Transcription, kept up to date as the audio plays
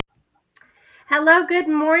Hello, good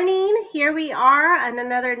morning. Here we are on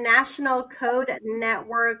another National Code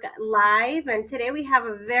Network Live. And today we have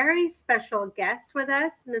a very special guest with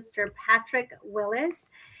us, Mr. Patrick Willis.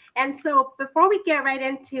 And so before we get right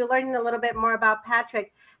into learning a little bit more about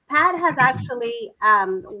Patrick, Pat has actually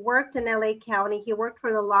worked in LA County. He worked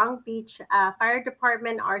for the Long Beach Fire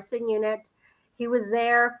Department Arson Unit. He was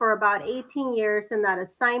there for about 18 years in that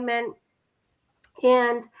assignment.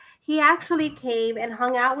 And he actually came and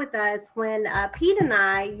hung out with us when Pete and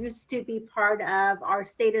I used to be part of our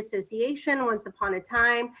state association once upon a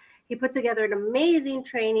time. He put together an amazing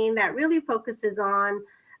training that really focuses on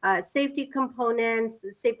safety components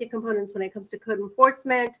when it comes to code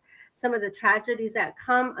enforcement, some of the tragedies that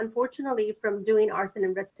come, unfortunately, from doing arson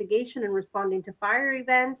investigation and responding to fire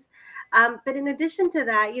events. But in addition to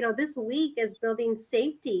that, this week is Building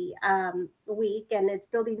Safety Week, and it's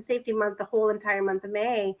Building Safety Month, the whole entire month of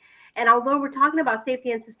May. And although we're talking about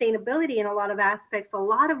safety and sustainability in a lot of aspects, a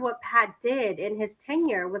lot of what Pat did in his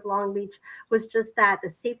tenure with Long Beach was just that, the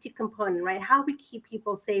safety component, right? How we keep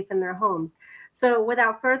people safe in their homes. So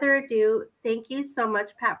without further ado, thank you so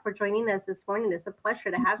much, Pat, for joining us this morning. It's a pleasure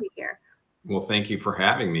to have you here. Well, thank you for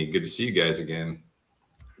having me. Good to see you guys again.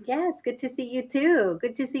 Yes, good to see you too.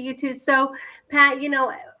 Good to see you too. So, Pat,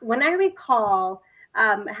 when I recall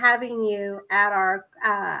having you at our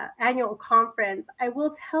annual conference, I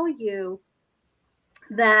will tell you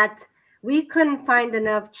that we couldn't find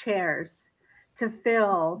enough chairs to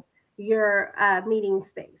fill your meeting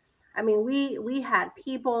space. I mean, we had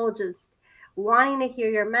people just wanting to hear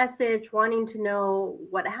your message, wanting to know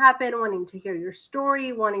what happened, wanting to hear your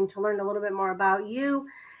story, wanting to learn a little bit more about you.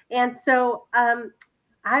 And so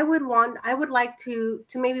I would like to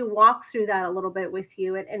maybe walk through that a little bit with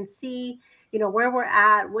you and see, where we're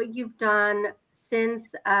at, what you've done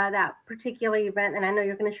since that particular event. And I know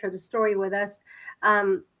you're going to share the story with us.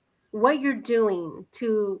 Um, what you're doing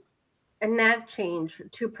to enact change,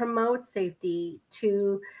 to promote safety,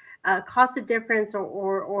 to cause a difference,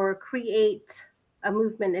 or create a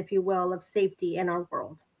movement, if you will, of safety in our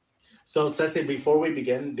world. So, Ceci, before we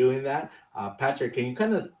begin doing that, Patrick, can you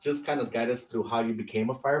kind of guide us through how you became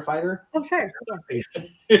a firefighter? Oh, sure. Yes.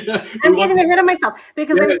 We I'm want getting ahead of myself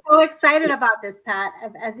because I'm yeah. so excited about this, Pat,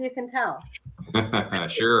 as you can tell.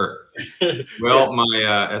 Sure. Yeah. Well,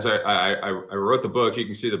 my as I wrote the book, you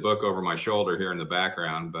can see the book over my shoulder here in the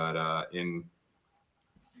background. But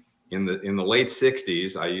in the late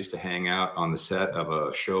 '60s, I used to hang out on the set of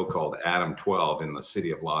a show called Adam 12 in the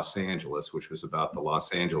city of Los Angeles, which was about the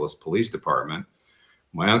Los Angeles Police Department.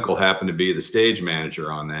 My uncle happened to be the stage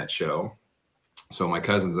manager on that show, so my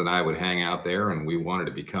cousins and I would hang out there, and we wanted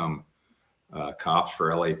to become cops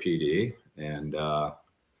for LAPD. And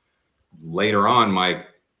later on, my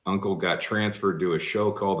uncle got transferred to a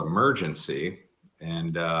show called Emergency,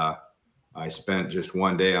 and I spent just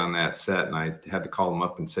one day on that set, and I had to call him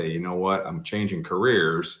up and say, you know what, I'm changing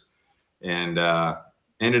careers, and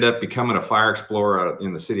ended up becoming a fire explorer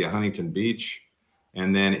in the city of Huntington Beach.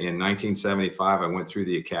 And then in 1975, I went through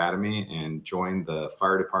the academy and joined the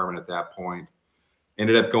fire department at that point.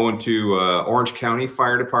 Ended up going to Orange County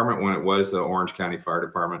Fire Department when it was the Orange County Fire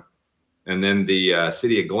Department, and then the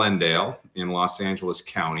city of Glendale in Los Angeles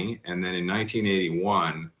County. And then in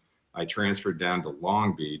 1981, I transferred down to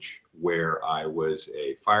Long Beach, where I was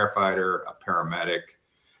a firefighter, a paramedic,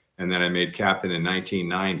 and then I made captain in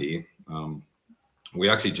 1990. We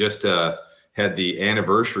actually just had the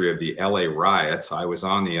anniversary of the LA riots. I was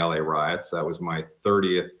on the LA riots. That was my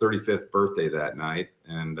 35th birthday that night.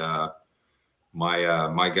 And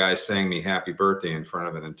my guys sang me happy birthday in front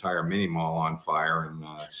of an entire mini mall on fire in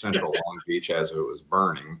central Long Beach as it was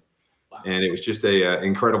burning. Wow. And it was just a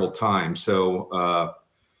incredible time. So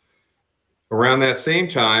around that same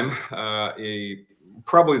time,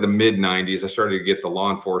 probably the mid 90s, I started to get the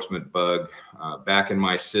law enforcement bug back in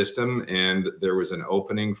my system. And there was an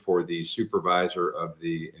opening for the supervisor of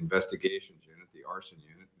the investigations unit, the arson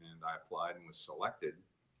unit. And I applied and was selected.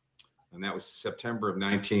 And that was September of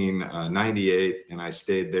 1998. And I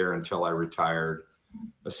stayed there until I retired,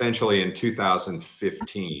 essentially in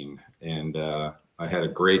 2015. And I had a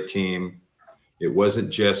great team. It wasn't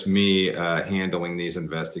just me handling these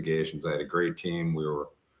investigations. I had a great team.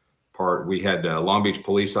 We had a Long Beach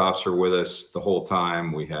police officer with us the whole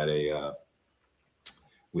time. We had a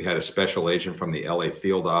special agent from the LA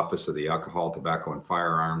field office of the Alcohol, Tobacco, and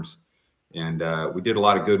Firearms. And we did a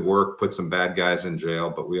lot of good work, put some bad guys in jail,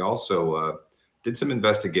 but we also did some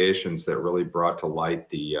investigations that really brought to light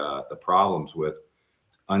the problems with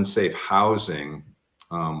unsafe housing.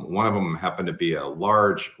 One of them happened to be a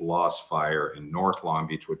large loss fire in North Long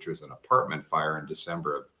Beach, which was an apartment fire in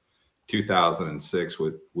December of 2006,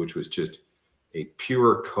 which was just a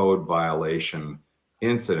pure code violation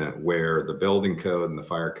incident where the building code and the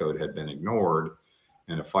fire code had been ignored,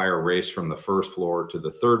 and a fire raced from the first floor to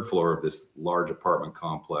the third floor of this large apartment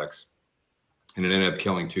complex, and it ended up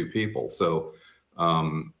killing 2 people. So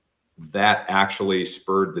that actually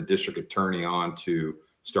spurred the district attorney on to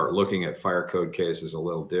start looking at fire code cases a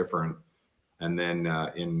little different. And then I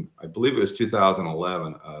believe it was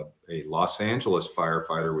 2011, a Los Angeles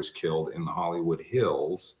firefighter was killed in the Hollywood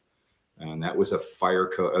Hills. And that was a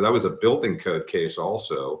building code case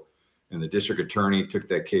also. And the district attorney took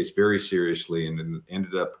that case very seriously and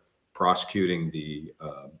ended up prosecuting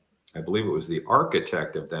I believe it was the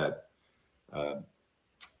architect of that.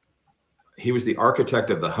 He was the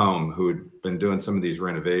architect of the home who had been doing some of these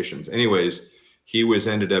renovations. Anyways, he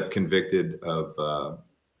ended up convicted of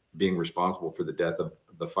being responsible for the death of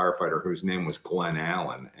the firefighter whose name was Glenn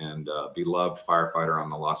Allen, and beloved firefighter on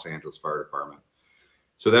the Los Angeles Fire Department.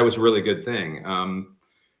 So that was a really good thing.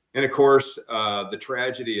 And of course, the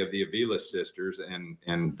tragedy of the Avila sisters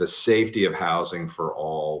and the safety of housing for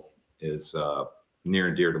all is near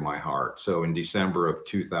and dear to my heart. So in December of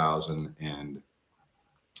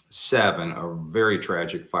 2007, a very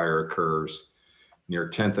tragic fire occurs near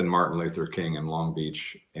 10th and Martin Luther King in Long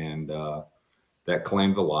Beach, and that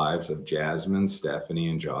claimed the lives of Jasmine, Stephanie,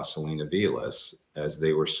 and Jocelyn Aviles as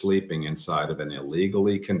they were sleeping inside of an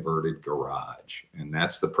illegally converted garage. And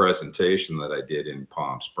that's the presentation that I did in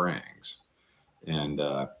Palm Springs. And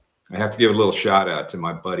I have to give a little shout out to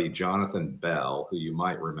my buddy, Jonathan Bell, who you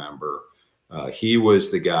might remember. He was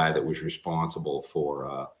the guy that was responsible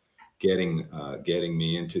for getting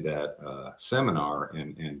me into that seminar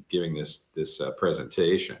and giving this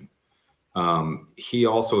presentation. He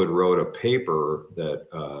also had wrote a paper that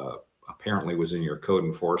apparently was in your code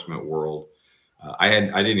enforcement world. I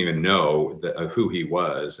didn't even know who he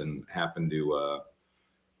was, and happened to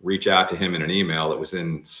reach out to him in an email that was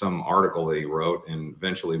in some article that he wrote, and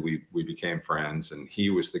eventually we became friends. And he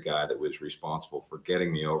was the guy that was responsible for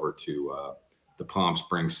getting me over to the Palm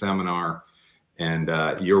Springs seminar. And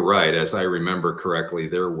you're right, as I remember correctly,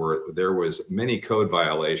 there was many code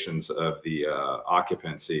violations of the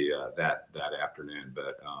occupancy that afternoon.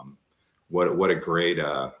 But what a great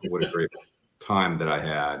time that I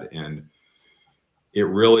had, and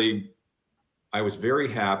I was very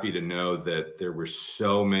happy to know that there were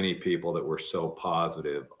so many people that were so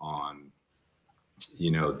positive on,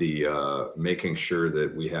 the making sure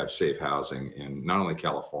that we have safe housing in not only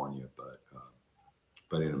California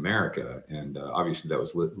but in America. And obviously that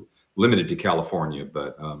was limited to California.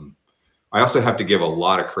 But I also have to give a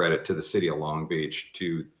lot of credit to the city of Long Beach,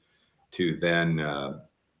 to the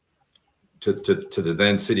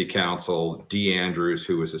then city council, Dee Andrews,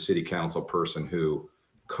 who was a city council person who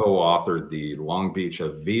co-authored the Long Beach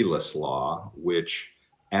Aviles law, which,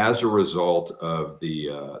 as a result of the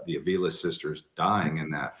Aviles sisters dying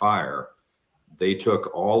in that fire, they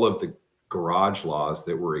took all of the garage laws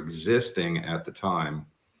that were existing at the time,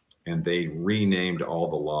 and they renamed all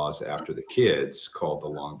the laws after the kids, called the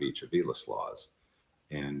Long Beach Aviles laws.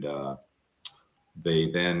 And they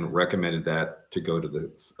then recommended that to go to the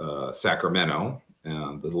Sacramento.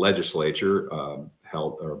 The legislature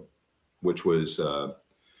which was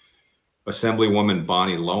Assemblywoman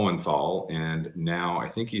Bonnie Lowenthal, and now I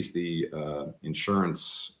think he's the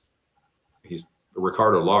he's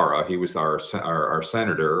Ricardo Lara. He was our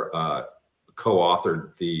senator,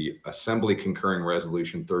 co-authored the Assembly Concurring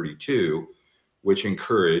Resolution 32, which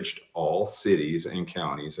encouraged all cities and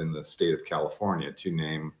counties in the state of California to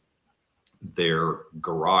name their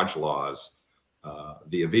garage laws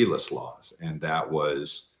the Aviles laws. And that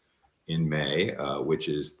was in May, which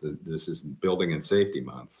is this is Building and Safety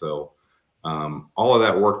Month. So all of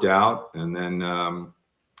that worked out. And then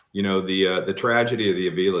the tragedy of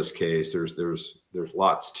the Aviles case, there's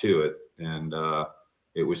lots to it. And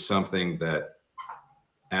it was something that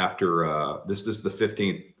after this is the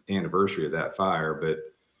 15th anniversary of that fire, but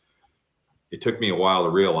it took me a while to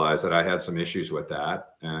realize that I had some issues with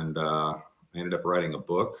that. And I ended up writing a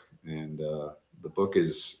book, and the book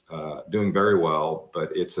is doing very well,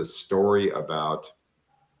 but it's a story about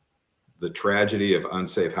the tragedy of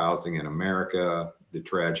unsafe housing in America, the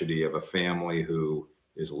tragedy of a family who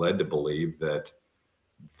is led to believe that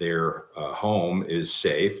their home is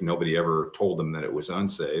safe. Nobody ever told them that it was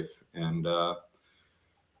unsafe. And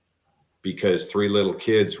because 3 little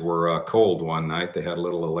kids were cold one night, they had a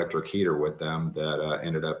little electric heater with them that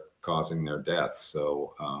ended up causing their deaths.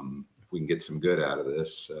 So if we can get some good out of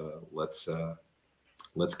this, let's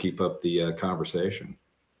keep up the conversation.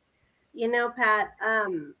 Pat,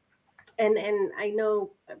 and I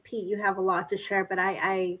know, Pete, you have a lot to share, but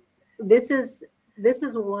this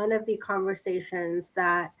is one of the conversations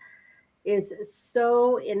that is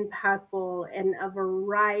so impactful in a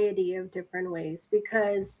variety of different ways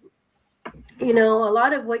because a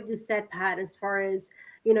lot of what you said, Pat, as far as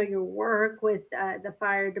your work with the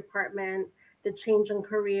fire department, the change in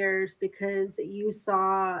careers because you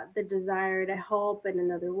saw the desire to help in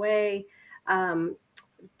another way, um,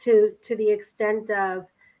 to the extent of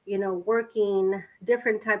working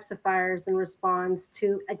different types of fires in response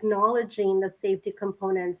to acknowledging the safety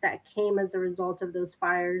components that came as a result of those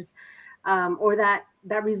fires, or that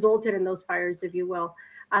resulted in those fires, if you will.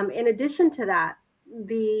 In addition to that,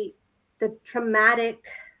 the the traumatic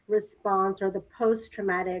response or the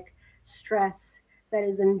post-traumatic stress that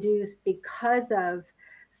is induced because of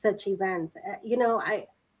such events.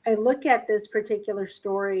 I look at this particular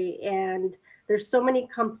story and there's so many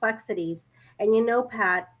complexities. And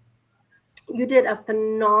Pat, you did a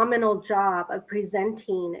phenomenal job of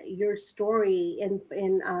presenting your story in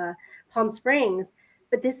Palm Springs.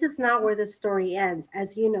 But this is not where the story ends,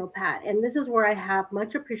 as you know, Pat. And this is where I have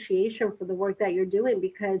much appreciation for the work that you're doing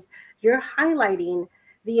because you're highlighting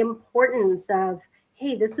the importance of,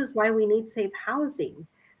 hey, this is why we need safe housing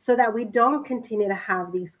so that we don't continue to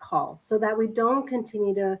have these calls, so that we don't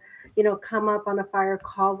continue to, come up on a fire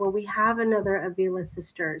call where we have another Avila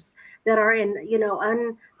sisters that are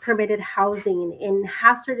in, permitted housing in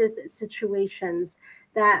hazardous situations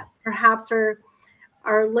that perhaps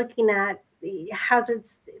are looking at the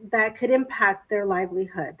hazards that could impact their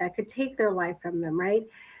livelihood, that could take their life from them, right?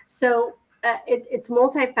 So it's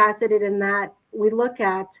multifaceted in that we look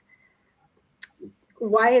at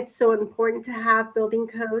why it's so important to have building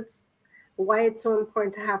codes, why it's so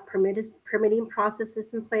important to have permitting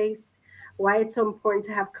processes in place, why it's so important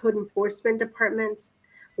to have code enforcement departments,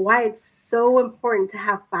 why it's so important to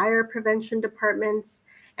have fire prevention departments,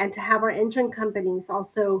 and to have our engine companies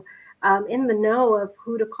also in the know of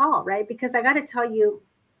who to call, right? Because I got to tell you,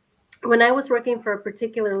 when I was working for a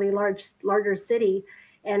particularly larger city,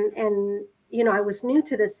 and I was new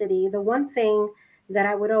to the city, the one thing that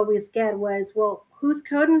I would always get was, well, who's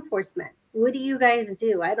code enforcement? What do you guys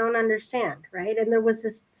do? I don't understand, right? And there was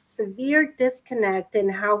this severe disconnect in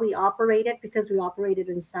how we operated because we operated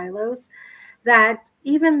in silos. That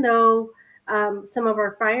even though some of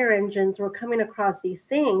our fire engines were coming across these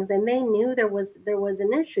things and they knew there was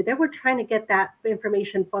an issue, they were trying to get that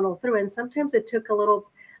information funneled through, and sometimes it took a little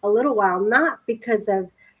while, not because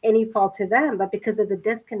of any fault to them, but because of the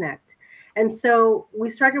disconnect. And so we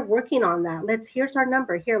started working on that. Here's our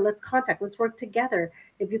number. Here, let's contact. Let's work together.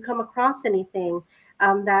 If you come across anything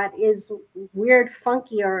that is weird,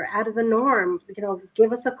 funky, or out of the norm,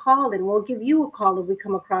 give us a call, and we'll give you a call if we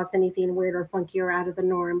come across anything weird or funky or out of the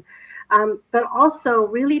norm. But also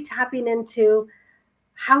really tapping into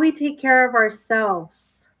how we take care of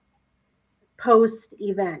ourselves post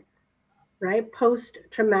event, right? Post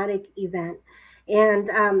traumatic event. And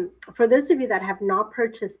for those of you that have not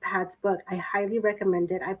purchased Pat's book, I highly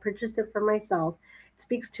recommend it. I purchased it for myself. It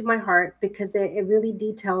speaks to my heart because it really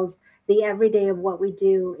details the everyday of what we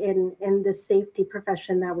do in the safety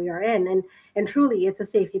profession that we are in. And truly, it's a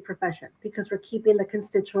safety profession because we're keeping the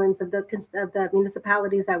constituents of the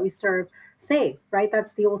municipalities that we serve safe, right?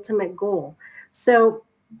 That's the ultimate goal. So,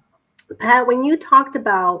 Pat, when you talked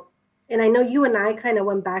about, and I know you and I kind of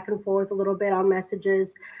went back and forth a little bit on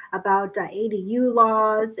messages about ADU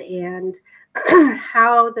laws and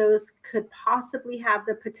how those could possibly have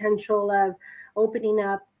the potential of opening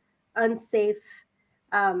up unsafe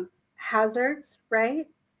hazards, right?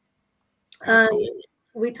 Um, Absolutely.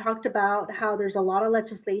 we talked about how there's a lot of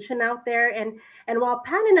legislation out there, and while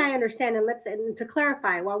Pat and I understand, and to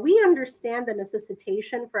clarify, while we understand the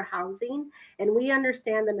necessitation for housing and we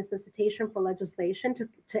understand the necessitation for legislation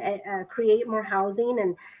to create more housing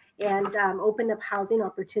and open up housing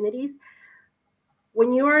opportunities,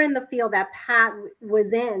 when you are in the field that Pat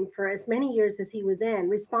was in for as many years as he was in,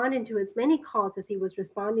 responding to as many calls as he was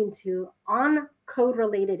responding to on code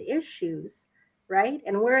related issues, right?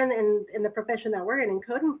 And we're in the profession that we're in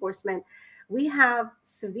code enforcement, we have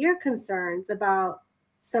severe concerns about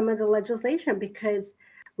some of the legislation because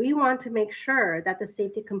we want to make sure that the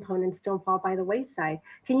safety components don't fall by the wayside.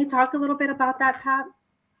 Can you talk a little bit about that, Pat?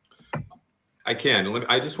 I can.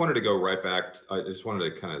 I just wanted to go right back. I just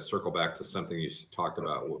wanted to kind of circle back to something you talked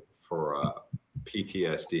about for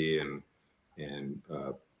PTSD and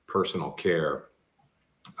personal care.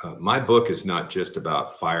 My book is not just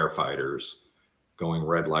about firefighters going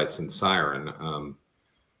red lights and siren.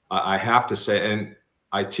 I have to say, and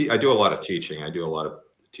I do a lot of teaching. I do a lot of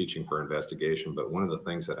teaching for investigation. But one of the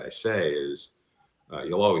things that I say is,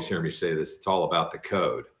 you'll always hear me say this: it's all about the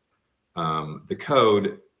code. The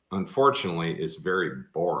code unfortunately, is very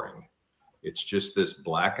boring. It's just this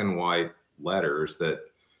black and white letters that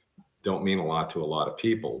don't mean a lot to a lot of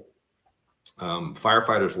people.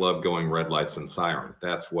 Firefighters love going red lights and siren.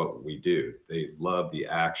 That's what we do. They love the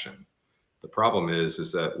action. The problem is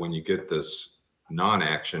that when you get this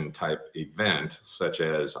non-action type event, such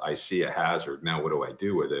as I see a hazard, now what do I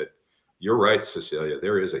do with it? You're right, Cecilia,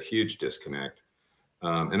 there is a huge disconnect.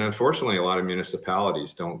 And unfortunately, a lot of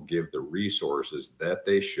municipalities don't give the resources that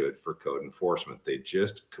they should for code enforcement. They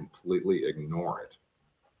just completely ignore it.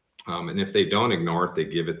 And if they don't ignore it, they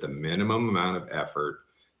give it the minimum amount of effort,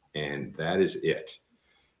 and that is it.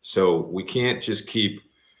 So we can't just keep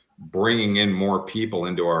bringing in more people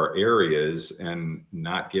into our areas and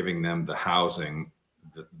not giving them the housing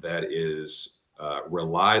that is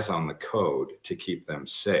relies on the code to keep them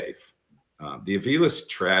safe. The Aviles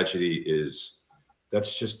tragedy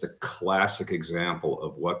that's just a classic example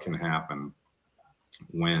of what can happen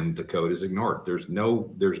when the code is ignored. There's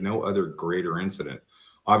no other greater incident.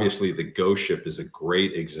 Obviously, the ghost ship is a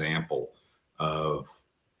great example of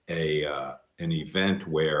an event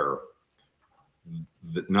where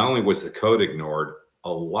not only was the code ignored,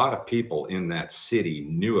 a lot of people in that city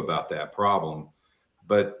knew about that problem.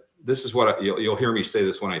 But this is what you'll hear me say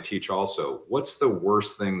this when I teach also. What's the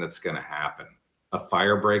worst thing that's going to happen? A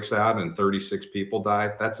fire breaks out and 36 people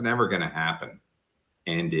die? That's never going to happen.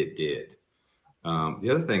 And it did. The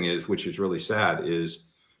other thing is, which is really sad, is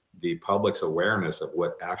the public's awareness of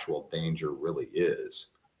what actual danger really is.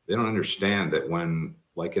 They don't understand that when,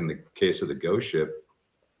 like in the case of the ghost ship,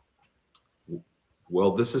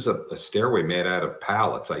 well, this is a stairway made out of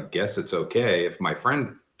pallets. I guess it's okay. If my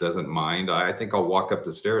friend doesn't mind, I think I'll walk up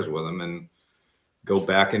the stairs with him and go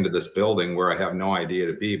back into this building where I have no idea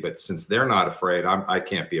to be. But since they're not afraid, I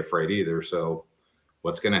can't be afraid either. So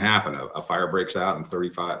what's going to happen? A fire breaks out and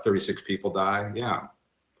 36 people die? Yeah.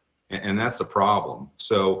 And that's the problem.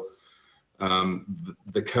 So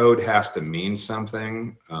the code has to mean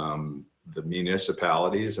something. The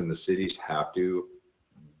municipalities and the cities have to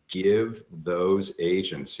give those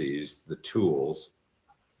agencies the tools,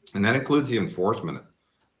 and that includes the enforcement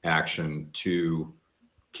action to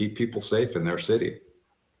keep people safe in their city.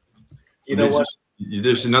 You know what?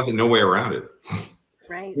 There's no way around it.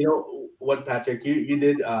 Right. You know what, Patrick? You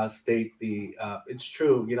did state it's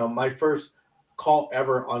true. You know, my first call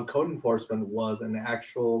ever on code enforcement was an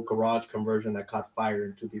actual garage conversion that caught fire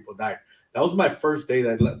and 2 people died. That was my first day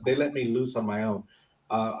that they let me loose on my own.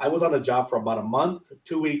 I was on a job for about a month,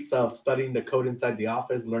 2 weeks of studying the code inside the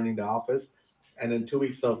office, learning the office, and then 2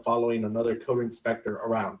 weeks of following another code inspector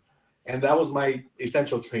around. And that was my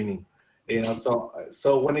essential training. You know,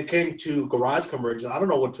 so when it came to garage conversion, I don't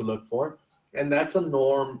know what to look for. And that's a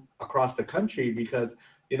norm across the country because,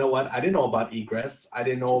 you know what, I didn't know about egress. I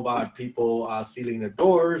didn't know about people sealing their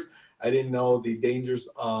doors. I didn't know the dangers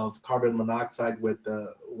of carbon monoxide with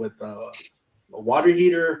a water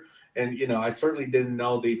heater. And, you know, I certainly didn't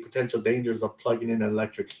know the potential dangers of plugging in an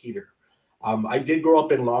electric heater. I did grow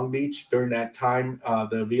up in Long Beach during that time.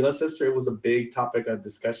 The Aviles sister, it was a big topic of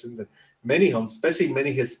discussions in many homes, especially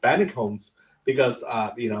many Hispanic homes, because,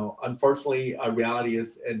 you know, unfortunately, reality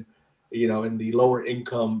is, and you know, in the lower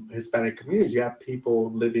income Hispanic communities, you have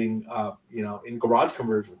people living, you know, in garage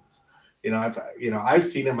conversions. I've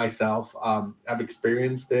seen it myself. I've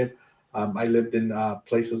experienced it. I lived in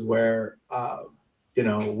places where, you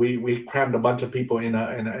know, we crammed a bunch of people in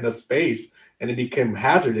a space, and it became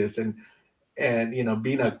hazardous. And you know,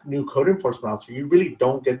 being a new code enforcement officer, you really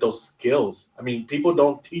don't get those skills. I mean, people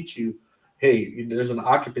don't teach you, hey, there's an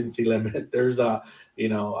occupancy limit. There's a, you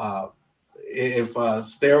know, if a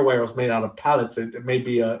stairway was made out of pallets, it may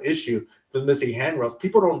be an issue. The missing handrails,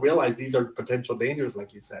 people don't realize these are potential dangers,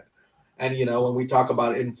 like you said. And you know, when we talk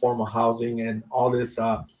about informal housing and all this,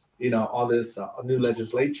 you know, all this new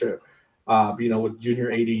legislature, you know, with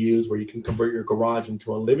junior ADUs where you can convert your garage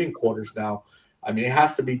into a living quarters now. I mean, it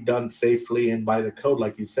has to be done safely and by the code,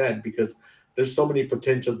 like you said, because there's so many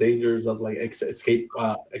potential dangers of like escape,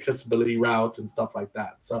 accessibility routes and stuff like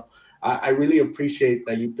that. So I really appreciate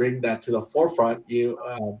that you bring that to the forefront. You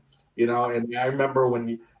know, and I remember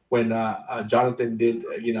when Jonathan did,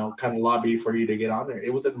 you know, kind of lobby for you to get on there.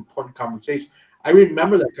 It was an important conversation. I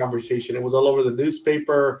remember that conversation. It was all over the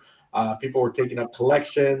newspaper. People were taking up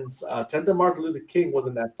collections. 10th of Martin Luther King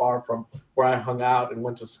wasn't that far from where I hung out and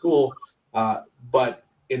went to school. But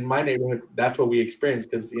in my neighborhood, that's what we experienced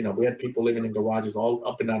because, you know, we had people living in garages all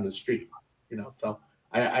up and down the street, you know, so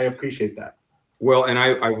I appreciate that. Well, and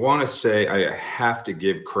I want to say I have to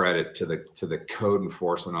give credit to the code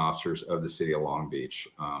enforcement officers of the city of Long Beach.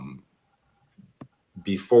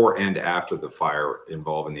 before and after the fire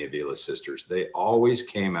involving the Avila sisters. They always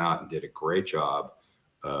came out and did a great job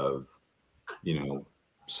of,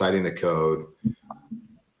 citing the code.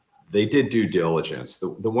 They did due diligence. The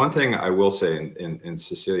one thing I will say, and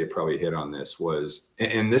Cecilia probably hit on this, was,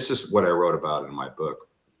 and this is what I wrote about in my book,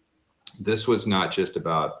 this was not just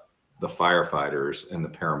about the firefighters and the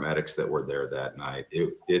paramedics that were there that night.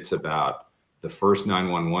 It's about the first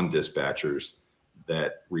 911 dispatchers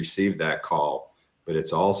that received that call, but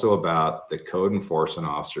it's also about the code enforcement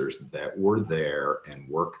officers that were there and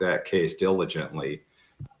worked that case diligently.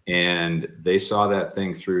 And they saw that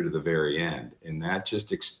thing through to the very end. And that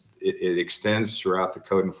just, it extends throughout the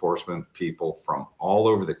code enforcement people from all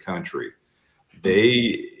over the country.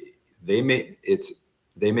 They may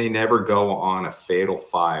never go on a fatal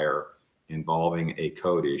fire involving a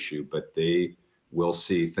code issue, but they will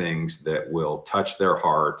see things that will touch their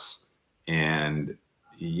hearts. And,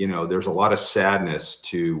 there's a lot of sadness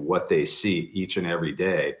to what they see each and every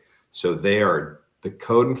day. So the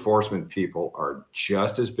code enforcement people are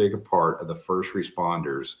just as big a part of the first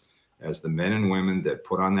responders as the men and women that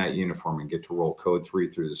put on that uniform and get to roll code 3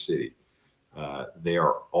 through the city. They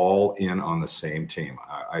are all in on the same team.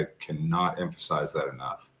 I cannot emphasize that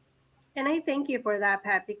enough. And I thank you for that,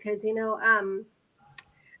 Pat, because,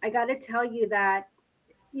 I got to tell you that,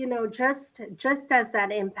 just as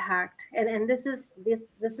that impact, and this is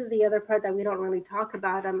the other part that we don't really talk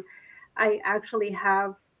about. I actually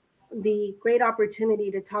have the great opportunity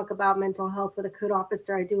to talk about mental health with a code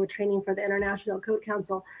officer. I do a training for the International Code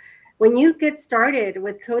Council. When you get started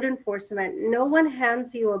with code enforcement, no one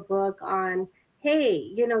hands you a book on,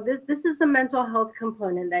 hey, this is a mental health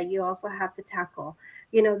component that you also have to tackle.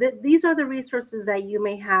 These are the resources that you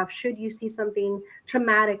may have should you see something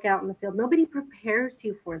traumatic out in the field. Nobody prepares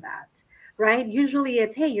you for that, right? Usually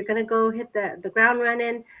it's, hey, you're going to go hit the ground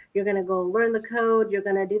running. You're going to go learn the code. You're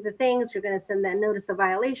going to do the things. You're going to send that notice of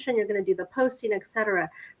violation. You're going to do the posting, etc.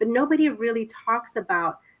 But nobody really talks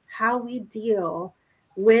about how we deal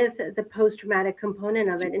with the post-traumatic component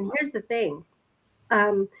of it. And here's the thing.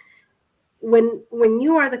 When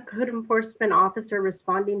you are the code enforcement officer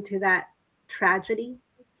responding to that tragedy,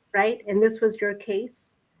 right? And this was your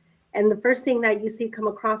case. And the first thing that you see come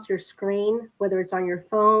across your screen, whether it's on your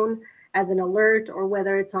phone as an alert or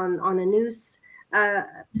whether it's on a news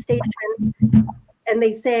station, and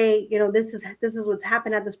they say, this is what's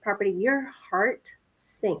happened at this property, your heart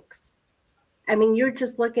sinks. I mean, you're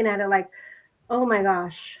just looking at it like, oh my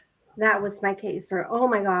gosh, that was my case, or oh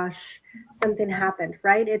my gosh, something happened,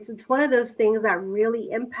 right? It's one of those things that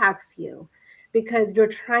really impacts you because you're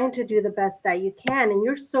trying to do the best that you can. And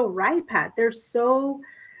you're so right, Pat. There's so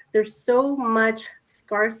much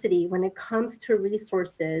scarcity when it comes to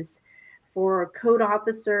resources for code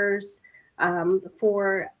officers,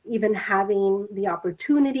 for even having the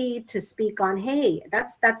opportunity to speak on, hey,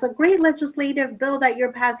 that's a great legislative bill that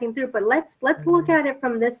you're passing through, but let's look at it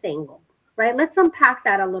from this angle, right? Let's unpack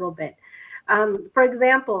that a little bit. For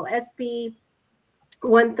example, SB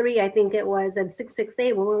 13, I think it was, and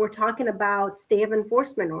 668, when we were talking about stay of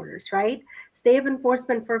enforcement orders, right? Stay of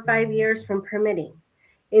enforcement for 5 years from permitting.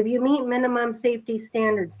 If you meet minimum safety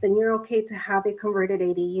standards, then you're okay to have a converted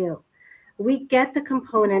ADU. We get the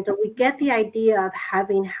component, or we get the idea of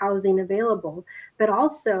having housing available, but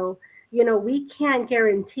also, we can't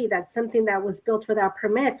guarantee that something that was built without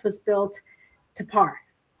permits was built to par,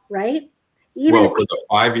 right? Well, for the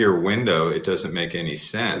 5-year window, it doesn't make any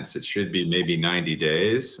sense. It should be maybe 90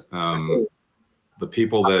 days. The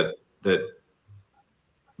people that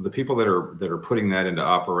are putting that into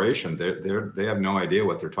operation, they have no idea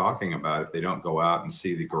what they're talking about if they don't go out and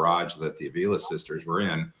see the garage that the Avila sisters were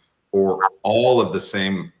in, or all of the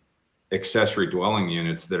same accessory dwelling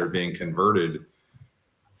units that are being converted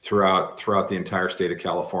throughout the entire state of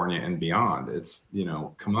California and beyond. It's,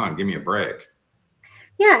 come on, give me a break.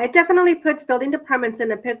 Yeah, it definitely puts building departments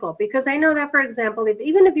in a pickle, because I know that, for example,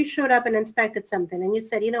 even if you showed up and inspected something and you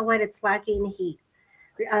said, you know what, it's lacking heat,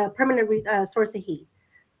 permanent source of heat.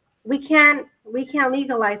 We can't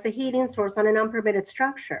legalize a heating source on an unpermitted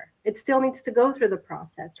structure. It still needs to go through the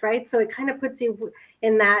process, right? So it kind of puts you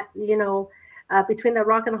in that, between the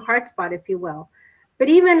rock and the hard spot, if you will. But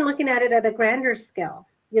even looking at it at a grander scale,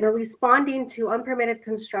 responding to unpermitted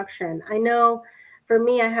construction. I know for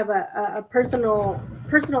me, I have a personal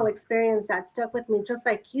experience that stuck with me, just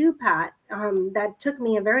like you, Pat, that took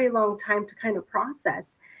me a very long time to kind of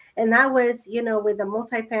process. And that was, with a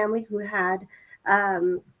multifamily who had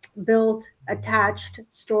built attached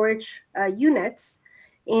storage units,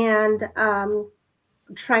 and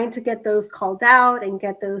trying to get those called out and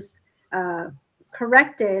get those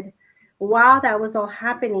corrected while that was all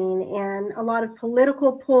happening, and a lot of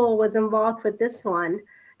political pull was involved with this one,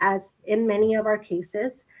 as in many of our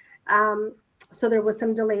cases. Um, so there was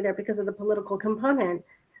some delay there because of the political component.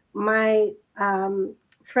 My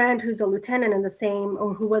friend, who's a lieutenant in the same,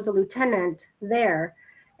 or who was a lieutenant there,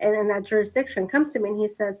 and in that jurisdiction, comes to me and he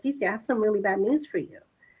says, "Cece, I have some really bad news for you."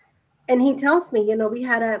 And he tells me, we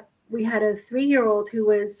had a 3-year-old who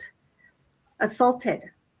was assaulted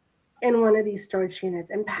in one of these storage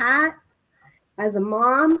units, and Pat, as a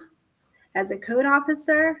mom, as a code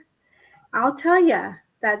officer, I'll tell you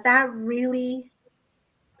that really,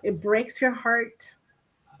 it breaks your heart.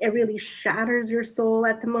 It really shatters your soul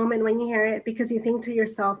at the moment when you hear it, because you think to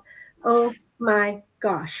yourself, oh my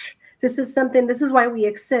gosh, this is why we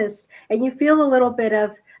exist. And you feel a little bit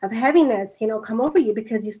of heaviness, come over you,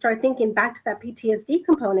 because you start thinking back to that PTSD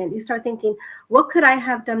component. You start thinking, what could I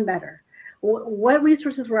have done better? What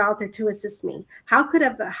resources were out there to assist me? How could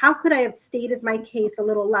I have stated my case a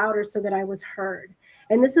little louder so that I was heard?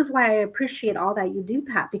 And this is why I appreciate all that you do,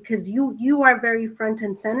 Pat, because you are very front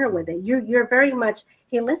and center with it. You're very much,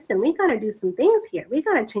 hey, listen, we got to do some things here. We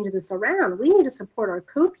got to change this around. We need to support our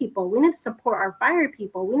code people. We need to support our fire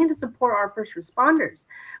people. We need to support our first responders.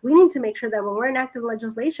 We need to make sure that when we're enacting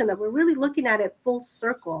legislation, that we're really looking at it full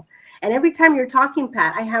circle. And every time you're talking,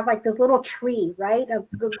 Pat, I have like this little tree, right, of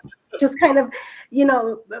just kind of,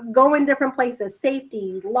 go in different places: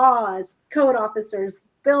 safety, laws, code officers,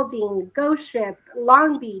 building, Ghost Ship,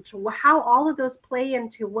 Long Beach, how all of those play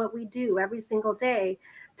into what we do every single day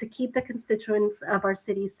to keep the constituents of our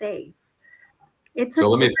city safe. So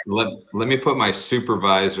let me put my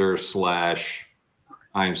supervisor slash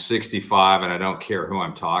I'm 65 and I don't care who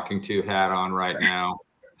I'm talking to hat on right now.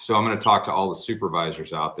 So I'm going to talk to all the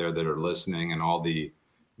supervisors out there that are listening and all the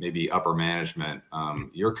maybe upper management.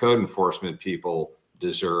 Your code enforcement people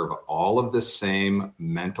deserve all of the same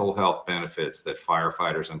mental health benefits that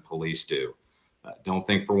firefighters and police do. Don't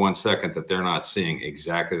think for one second that they're not seeing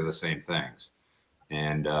exactly the same things.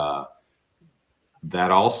 And that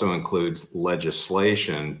also includes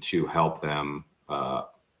legislation to help them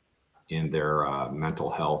in their mental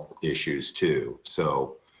health issues too.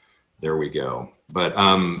 So there we go. But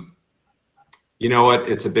you know what?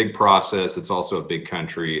 It's a big process. It's also a big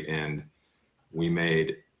country, and we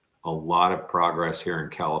made a lot of progress here in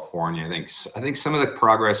California. I think some of the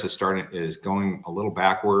progress is going a little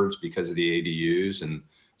backwards because of the ADUs and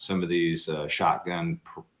some of these shotgun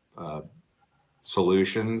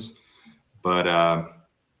solutions. But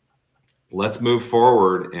let's move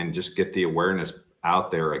forward and just get the awareness out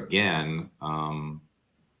there again,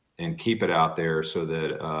 and keep it out there so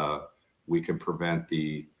that we can prevent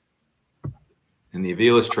and the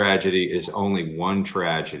Aviles tragedy is only one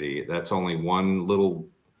tragedy. That's only one little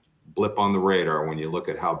blip on the radar when you look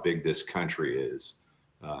at how big this country is.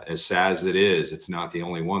 As sad as it is, it's not the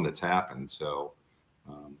only one that's happened. So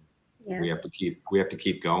Yes. we have to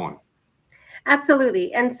keep going.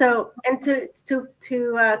 Absolutely. And so, and to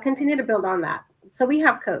continue to build on that. So we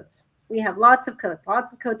have codes. We have lots of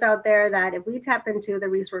codes out there that if we tap into, the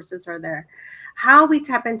resources are there. How we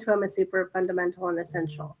tap into them is super fundamental and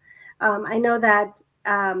essential. I know that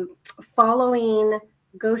following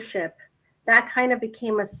Ghost Ship, that kind of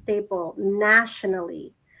became a staple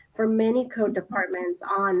nationally for many code departments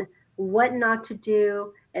on what not to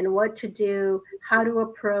do and what to do, how to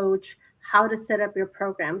approach, how to set up your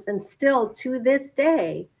programs. And still to this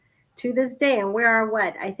day, and we are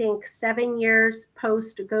I think 7 years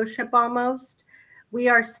post Ghost Ship almost, we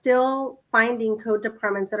are still finding code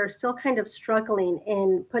departments that are still kind of struggling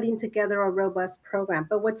in putting together a robust program.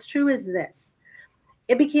 But what's true is this: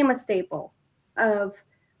 it became a staple of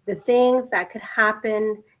the things that could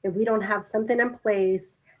happen if we don't have something in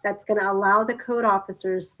place that's going to allow the code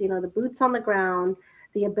officers, the boots on the ground,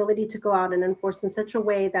 the ability to go out and enforce in such a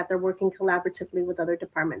way that they're working collaboratively with other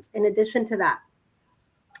departments. In addition to that,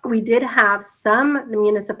 we did have some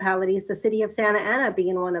municipalities, the city of Santa Ana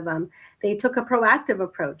being one of them, they took a proactive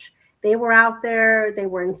approach. They were out there, they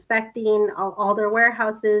were inspecting all their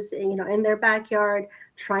warehouses, in their backyard,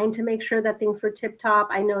 trying to make sure that things were tip top.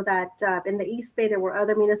 I know that in the East Bay, there were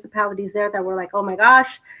other municipalities there that were like, oh my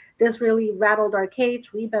gosh, this really rattled our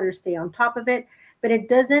cage. We better stay on top of it. But it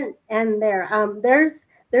doesn't end there.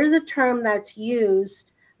 There's a term that's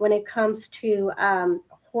used when it comes to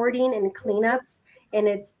hoarding and cleanups, and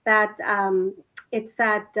it's that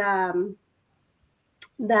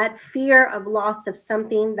that fear of loss of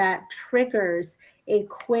something that triggers a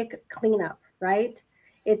quick cleanup, right?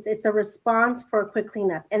 It's a response for a quick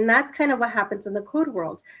cleanup. And that's kind of what happens in the code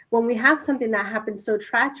world. When we have something that happens so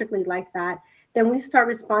tragically like that, then we start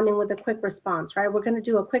responding with a quick response, right? We're going to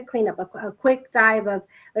do a quick cleanup, a quick dive of,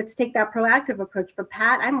 let's take that proactive approach. But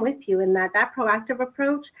Pat, I'm with you in that proactive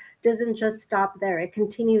approach doesn't just stop there. It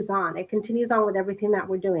continues on. It continues on with everything that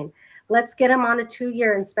we're doing. Let's get them on a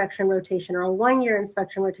 2-year inspection rotation or a 1-year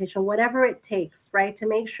inspection rotation, whatever it takes, right, to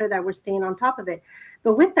make sure that we're staying on top of it.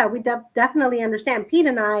 But with that, we definitely understand. Pete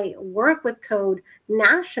and I work with code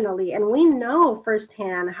nationally, and we know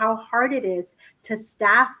firsthand how hard it is to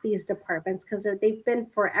staff these departments because they've been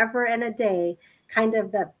forever and a day kind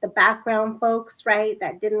of the background folks, right,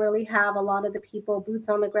 that didn't really have a lot of the people, boots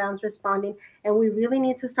on the grounds responding. And we really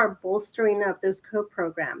need to start bolstering up those code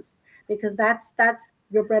programs because that's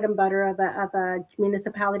your bread and butter of a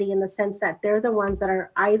municipality in the sense that they're the ones that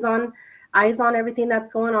are eyes on everything that's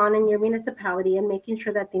going on in your municipality and making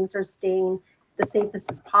sure that things are staying the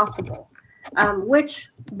safest as possible. Which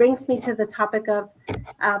brings me to the topic of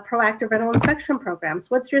proactive rental inspection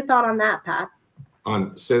programs. What's your thought on that, Pat?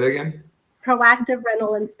 Say that again? Proactive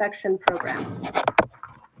rental inspection programs.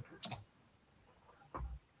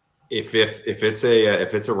 If it's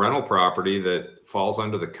a rental property that falls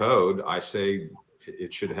under the code, I say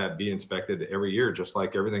it should be inspected every year, just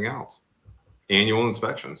like everything else. Annual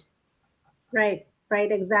inspections. Right,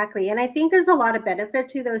 exactly. And I think there's a lot of benefit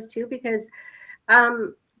to those too, because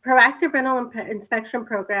proactive rental inspection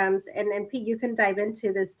programs, and Pete, you can dive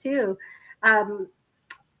into this too.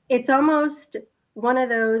 It's almost one of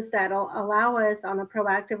those that'll allow us on a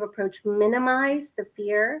proactive approach, minimize the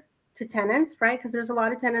fear to tenants, right? Because there's a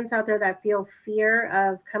lot of tenants out there that feel fear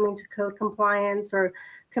of coming to code compliance or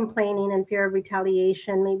complaining and fear of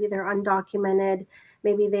retaliation. Maybe they're undocumented.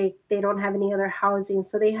 Maybe they don't have any other housing.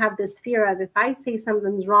 So they have this fear of, if I say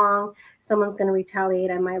something's wrong, someone's going to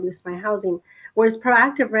retaliate, I might lose my housing. Whereas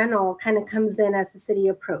proactive rental kind of comes in as a city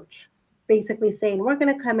approach, basically saying, we're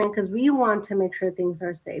going to come in because we want to make sure things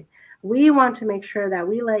are safe. We want to make sure that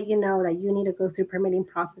we let you know that you need to go through permitting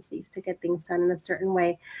processes to get things done in a certain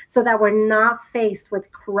way so that we're not faced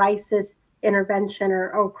with crisis intervention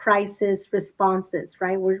or crisis responses,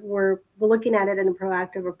 right? We're looking at it in a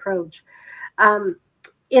proactive approach.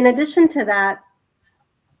 In addition to that,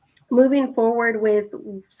 moving forward with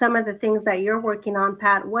some of the things that you're working on,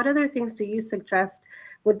 Pat, what other things do you suggest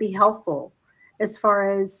would be helpful as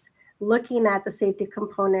far as looking at the safety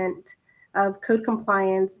component of code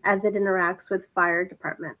compliance as it interacts with fire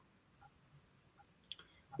department?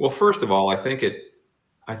 Well, first of all, I think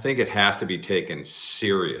it has to be taken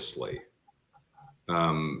seriously.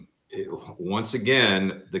 Once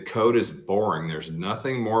again, the code is boring. There's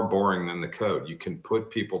nothing more boring than the code. You can put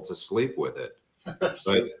people to sleep with it. But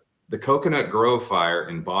the Coconut Grove fire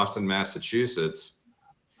in Boston, Massachusetts,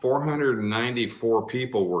 494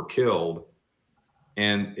 people were killed,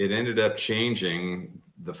 and it ended up changing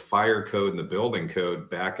the fire code and the building code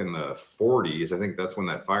back in the 40s. I think that's when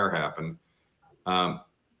that fire happened.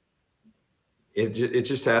 It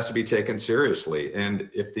just has to be taken seriously. And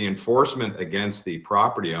if the enforcement against the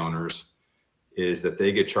property owners is that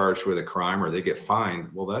they get charged with a crime or they get fined,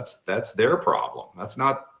 well, that's their problem. It's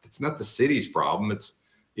not the city's problem. It's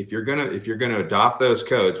if you're gonna adopt those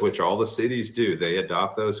codes, which all the cities do, they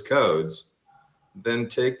adopt those codes, then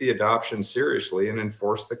take the adoption seriously and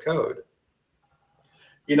enforce the code.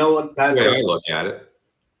 You know what, Patrick? The way I look at it.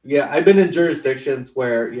 Yeah, I've been in jurisdictions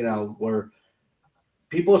where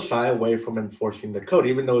people shy away from enforcing the code,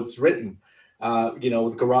 even though it's written.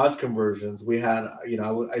 With garage conversions, we had,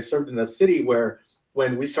 I served in a city where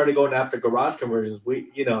when we started going after garage conversions,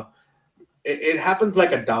 it happens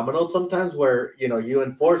like a domino sometimes where, you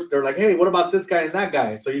enforce, they're like, hey, what about this guy and that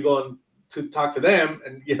guy? So you go to talk to them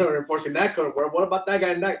and, enforcing that code. What about that guy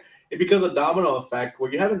and that? It becomes a domino effect where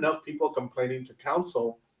you have enough people complaining to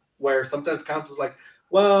council where sometimes council's like,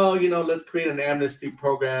 well, let's create an amnesty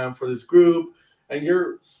program for this group. And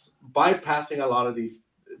you're bypassing a lot of these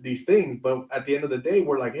things. But at the end of the day,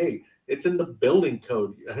 we're like, hey, it's in the building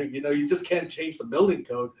code. You just can't change the building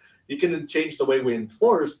code. You can change the way we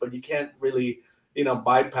enforce, but you can't really,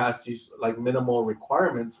 bypass these like minimal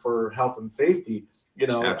requirements for health and safety,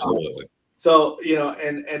 Absolutely. So,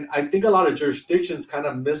 and I think a lot of jurisdictions kind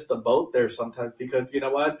of miss the boat there sometimes because, you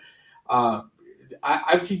know what?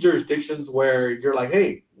 I've seen jurisdictions where you're like,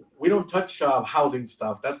 hey, we don't touch housing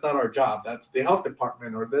stuff. That's not our job. That's the health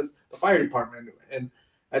department or the fire department. And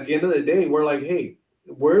at the end of the day, we're like, hey,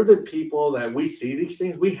 we're the people that we see these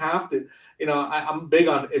things. We have to, I'm big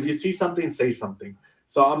on, if you see something, say something.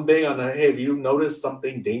 So I'm big on, hey, if you notice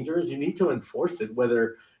something dangerous, you need to enforce it,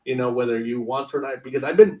 whether you want to or not. Because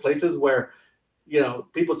I've been places where,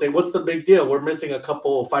 people say, what's the big deal? We're missing a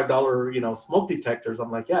couple $5, smoke detectors.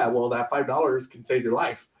 I'm like, yeah, well, that $5 can save your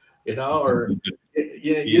life, or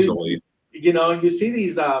easily. you see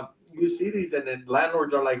these and then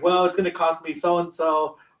landlords are like, well, it's going to cost me so and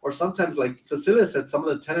so. Or sometimes, like Cecilia said, some of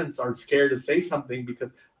the tenants are scared to say something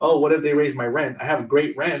because, oh, what if they raise my rent? I have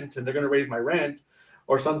great rent and they're going to raise my rent.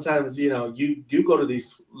 Or sometimes, you do go to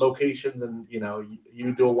these locations and, you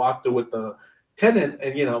do a walkthrough with the tenant.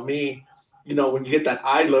 And, when you get that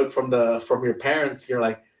eye look from your parents, you're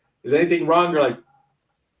like, is anything wrong? You're like,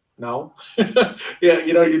 no. Yeah,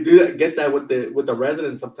 you do that, get that with the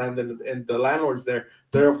residents sometimes, and the landlords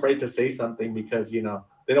they're afraid to say something because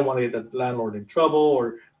they don't want to get the landlord in trouble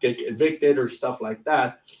or get evicted or stuff like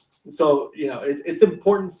that. So it's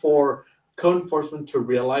important for code enforcement to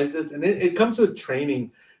realize this, and it comes with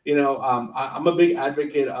training. I'm a big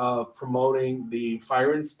advocate of promoting the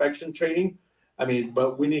fire inspection training. I mean,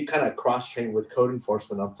 but we need kind of cross train with code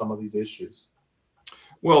enforcement on some of these issues.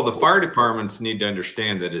 Well, the fire departments need to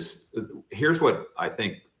understand that here's what I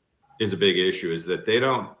think is a big issue is that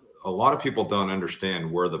a lot of people don't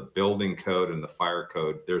understand where the building code and the fire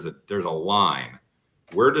code, there's a line.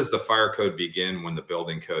 Where does the fire code begin when the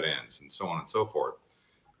building code ends, and so on and so forth.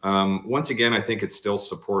 Once again, I think it's still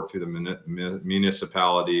support through the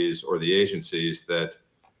municipalities or the agencies that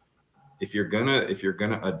if you're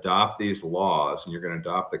gonna adopt these laws and you're gonna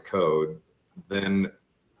adopt the code, then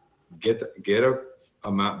get the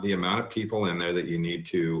amount of people in there that you need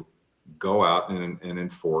to go out and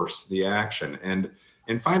enforce the action and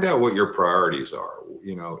find out what your priorities are.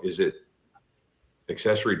 Is it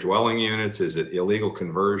accessory dwelling units? Is it illegal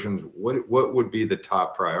conversions? What would be the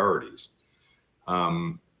top priorities?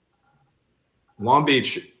 Long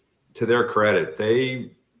Beach, to their credit,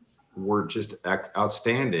 they were just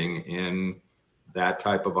outstanding in that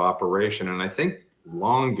type of operation. And I think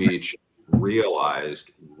Long Beach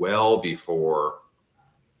realized well before,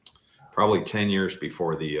 probably 10 years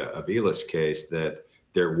before the Aviles case, that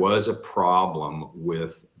there was a problem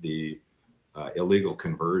with the illegal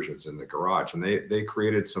conversions in the garage. And they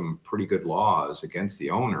created some pretty good laws against the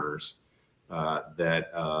owners that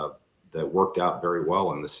worked out very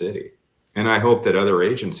well in the city. And I hope that other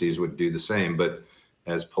agencies would do the same. But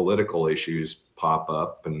as political issues pop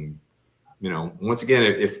up, and once again,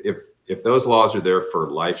 if those laws are there for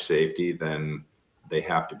life safety, then they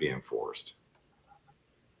have to be enforced.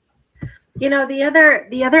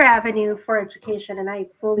 The other avenue for education, and I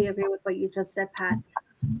fully agree with what you just said, Pat.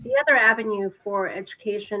 The other avenue for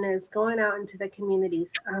education is going out into the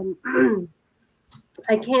communities.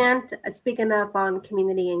 I can't speak enough on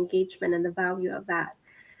community engagement and the value of that.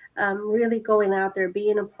 Really going out there,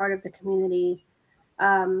 being a part of the community,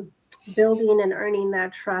 building and earning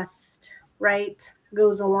that trust, right,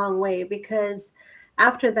 goes a long way, because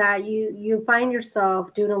after that you find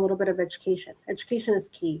yourself doing a little bit of education. Education is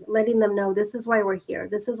key, letting them know this is why we're here,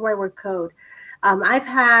 this is why we're code. I've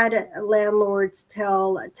had landlords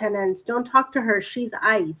tell tenants, don't talk to her, she's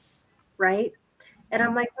ICE, right? And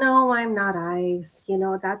I'm like, no, I'm not ICE,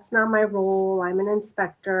 that's not my role, I'm an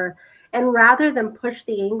inspector. And rather than push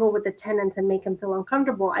the angle with the tenants and make them feel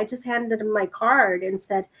uncomfortable, I just handed them my card and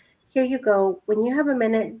said, here you go. When you have a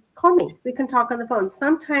minute, call me. We can talk on the phone.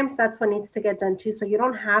 Sometimes that's what needs to get done too. So you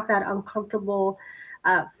don't have that uncomfortable,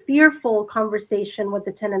 fearful conversation with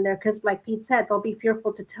the tenant there. Because like Pete said, they'll be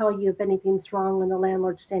fearful to tell you if anything's wrong when the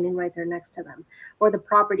landlord's standing right there next to them, or the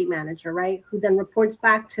property manager, right? Who then reports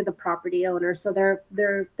back to the property owner. So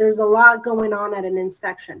there's a lot going on at an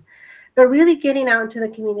inspection. But really getting out into the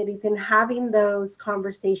communities and having those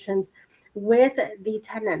conversations with the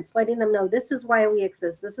tenants, letting them know this is why we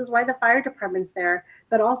exist, this is why the fire department's there,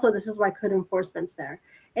 but also this is why code enforcement's there.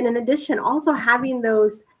 And in addition, also having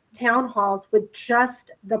those town halls with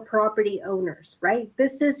just the property owners, right?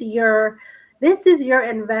 This is your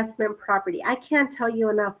investment property. I can't tell you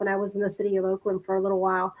enough, when I was in the city of Oakland for a little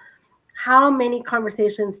while, how many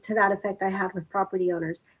conversations to that effect I had with property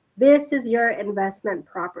owners. This is your investment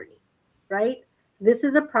property, right? This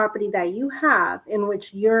is a property that you have in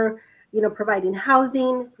which you're providing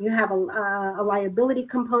housing. You have a liability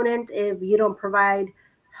component if you don't provide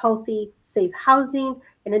healthy, safe housing.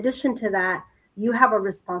 In addition to that, you have a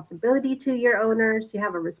responsibility to your owners. You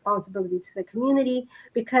have a responsibility to the community,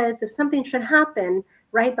 because if something should happen,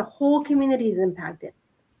 right, the whole community is impacted.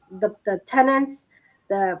 The tenants,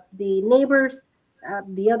 the neighbors,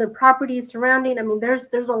 the other properties surrounding. I mean, there's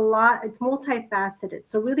a lot. It's multifaceted.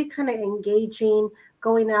 So really kind of engaging,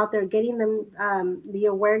 going out there, getting them the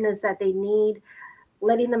awareness that they need,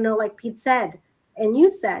 letting them know, like Pete said, and you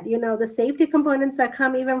said, the safety components that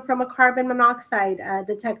come even from a carbon monoxide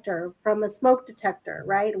detector, from a smoke detector,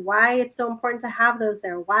 right? Why it's so important to have those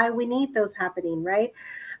there, why we need those happening, right?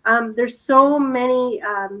 There's so many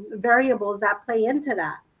variables that play into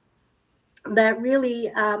that. that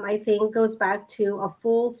really, I think, goes back to a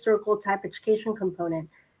full circle type education component.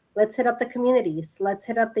 Let's hit up the communities. Let's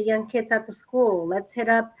hit up the young kids at the school. Let's hit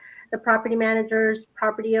up the property managers,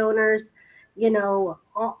 property owners,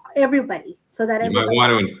 everybody, so that You might everybody,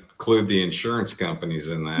 want to include the insurance companies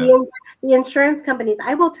in that. the insurance companies.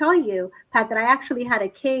 I will tell you, Pat, that I actually had a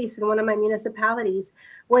case in one of my municipalities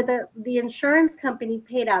where the insurance company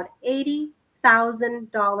paid out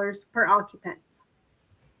 $80,000 per occupant.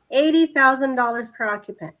 $80,000 per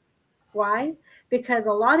occupant. Why? Because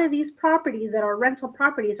a lot of these properties that are rental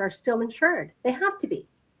properties are still insured. They have to be,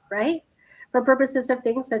 right? For purposes of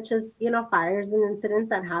things such as, fires and incidents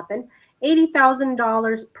that happen.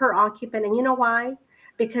 $80,000 per occupant. And you know why?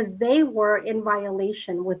 Because they were in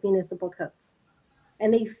violation with municipal codes,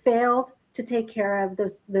 and they failed to take care of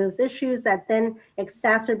those issues that then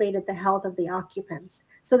exacerbated the health of the occupants.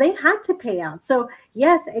 So they had to pay out. So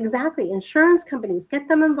yes, exactly. Insurance companies, get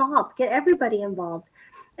them involved, get everybody involved.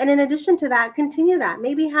 And in addition to that, continue that.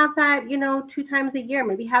 Maybe have that, 2 times a year.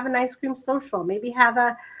 Maybe have an ice cream social. Maybe have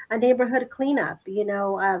a neighborhood cleanup, 3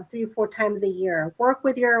 or 4 times a year. Work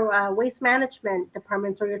with your waste management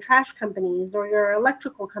departments or your trash companies or your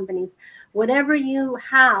electrical companies. Whatever you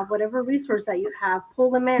have, whatever resource that you have, pull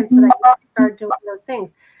them in so that you can start doing those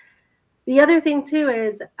things. The other thing too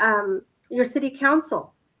is your city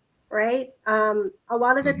council, right? A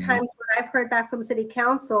lot of the Mhm. times what I've heard back from city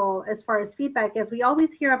council as far as feedback is we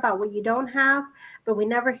always hear about what you don't have, but we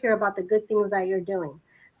never hear about the good things that you're doing.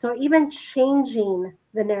 So even changing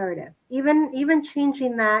the narrative, even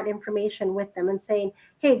changing that information with them and saying,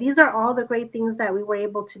 hey, these are all the great things that we were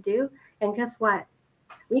able to do. And guess what?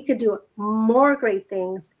 We could do more great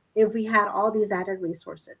things if we had all these added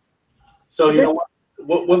resources. So you This, know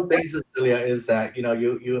what one thing, Cecilia, is that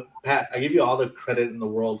you Pat, I give you all the credit in the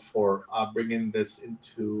world for bringing this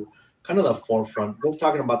into kind of the forefront. Just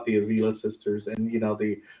talking about the Avila sisters and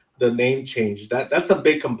the name change, that's a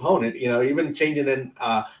big component. Even changing in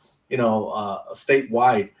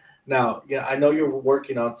statewide. Now, I know you're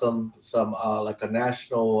working on some like a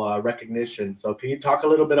national recognition. So can you talk a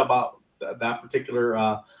little bit about that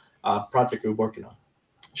particular project you're working on?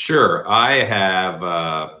 Sure. I have,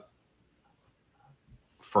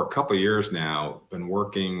 for a couple of years now, been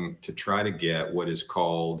working to try to get what is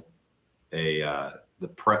called a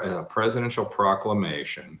presidential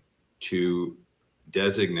proclamation to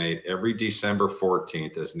designate every December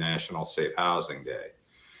 14th as National Safe Housing Day.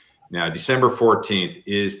 Now, December 14th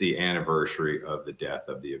is the anniversary of the death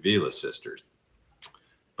of the Avila sisters.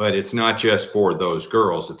 But it's not just for those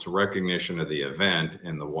girls, it's a recognition of the event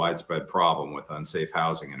and the widespread problem with unsafe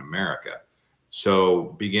housing in America.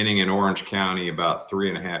 So, beginning in Orange County about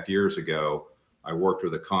 3.5 years ago, I worked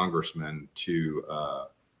with a congressman to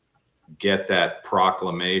get that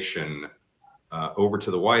proclamation over to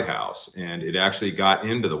the White House. And it actually got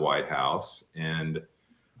into the White House. And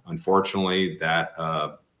unfortunately, that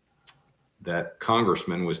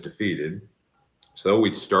congressman was defeated. So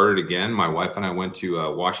we started again. My wife and I went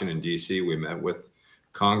to Washington, D.C. We met with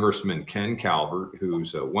Congressman Ken Calvert,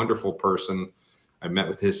 who's a wonderful person. I met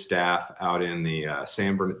with his staff out in the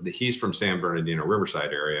he's from San Bernardino,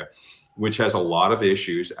 Riverside area, which has a lot of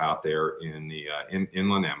issues out there in the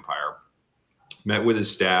Inland Empire. Met with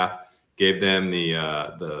his staff, gave them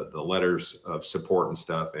the letters of support and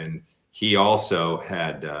stuff, and he also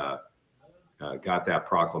had got that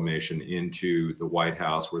proclamation into the White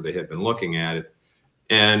House where they had been looking at it.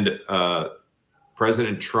 And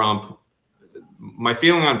President Trump, my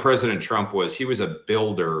feeling on President Trump was he was a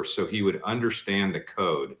builder, so he would understand the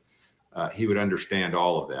code. He would understand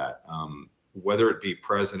all of that. Whether it be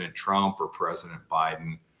President Trump or President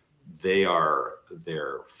Biden, they are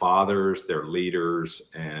their fathers, their leaders,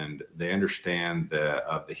 and they understand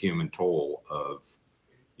the human toll of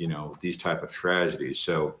these type of tragedies.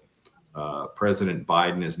 So President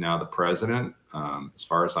Biden is now the president. As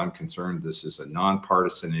far as I'm concerned, this is a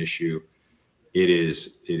nonpartisan issue. It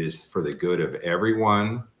is for the good of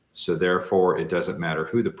everyone. So therefore, it doesn't matter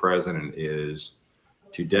who the president is.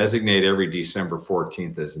 To designate every December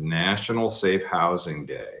 14th as National Safe Housing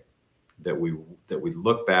Day, that we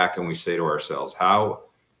look back and we say to ourselves, how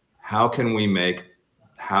can we make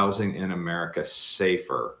housing in America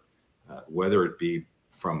safer, whether it be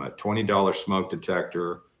from a $20 smoke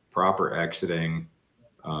detector, proper exiting,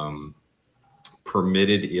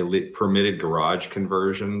 permitted garage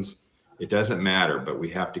conversions. It doesn't matter, but we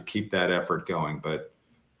have to keep that effort going. But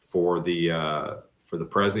for the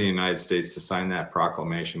president of the United States to sign that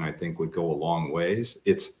proclamation, I think would go a long ways.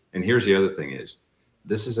 And here's the other thing is,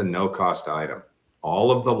 this is a no-cost item.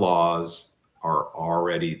 All of the laws are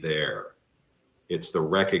already there. It's the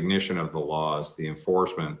recognition of the laws, the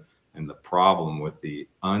enforcement and the problem with the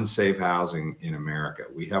unsafe housing in America.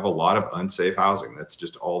 We have a lot of unsafe housing. That's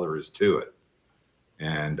just all there is to it.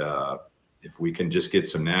 And if we can just get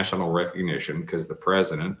some national recognition, because the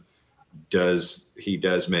president does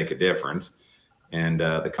make a difference, and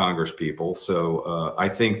the Congress people. So I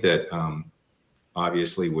think that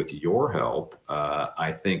obviously with your help,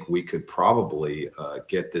 I think we could probably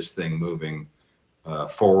get this thing moving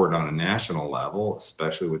forward on a national level,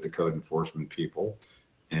 especially with the code enforcement people,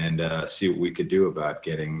 and see what we could do about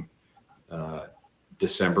getting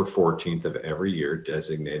December 14th of every year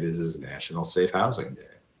designated as National Safe Housing Day.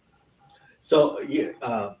 So,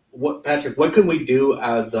 what Patrick? What can we do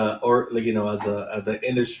as as an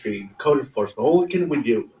industry code enforcement? What can we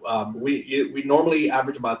do? We normally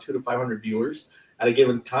average about 200 to 500 viewers at a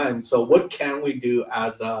given time. So, what can we do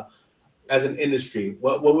as an industry?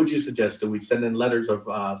 What would you suggest? Do we send in letters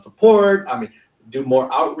of support? I mean, do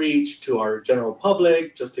more outreach to our general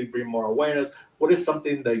public just to bring more awareness? What is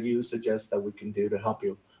something that you suggest that we can do to help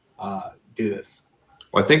you do this?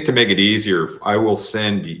 Well, I think to make it easier, I will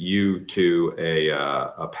send you to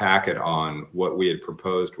a packet on what we had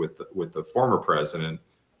proposed with the former president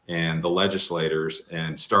and the legislators,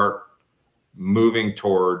 and start moving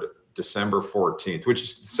toward December 14th, which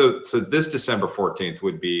is so this December 14th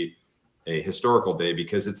would be a historical day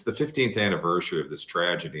because it's the 15th anniversary of this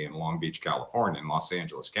tragedy in Long Beach, California, in Los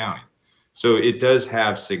Angeles County. So it does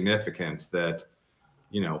have significance that,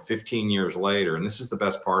 15 years later, and this is the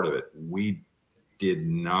best part of it, we did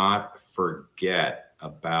not forget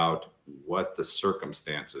about what the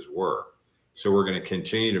circumstances were. So we're going to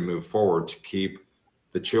continue to move forward to keep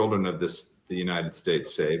the children of the United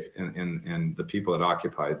States safe, and the people that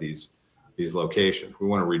occupy these locations. We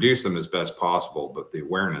want to reduce them as best possible, but the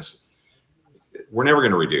awareness, we're never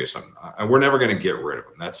going to reduce them, and we're never going to get rid of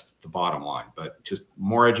them. That's the bottom line. But just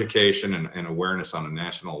more education and awareness on a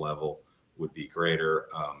national level would be greater.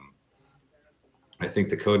 I think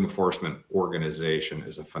the code enforcement organization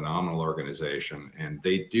is a phenomenal organization, and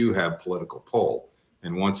they do have political pull.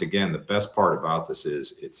 And once again, the best part about this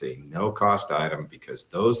is it's a no-cost item because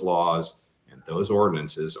those laws and those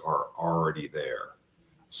ordinances are already there.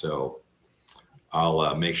 So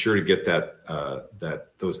I'll make sure to get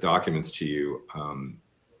those documents to you.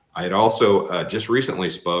 I had also just recently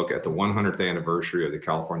spoke at the 100th anniversary of the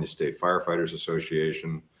California State Firefighters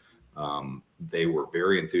Association. They were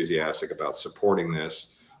very enthusiastic about supporting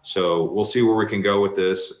this. So we'll see where we can go with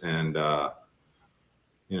this. And,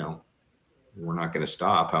 we're not going to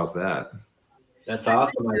stop. How's that? That's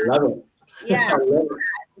awesome. I love it. Yeah.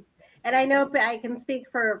 And I know I can speak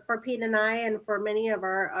for Pete and I, and for many of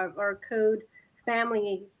our code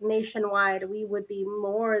family nationwide. We would be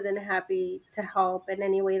more than happy to help in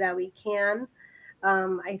any way that we can.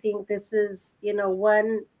 I think this is,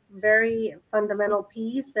 one very fundamental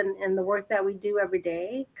piece in the work that we do every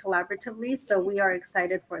day collaboratively. So we are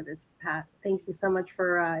excited for this, Pat. Thank you so much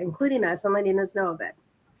for including us and letting us know of it.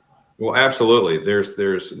 Well, absolutely.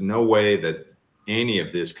 There's no way that any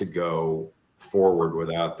of this could go forward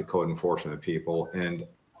without the code enforcement people. And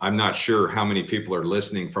I'm not sure how many people are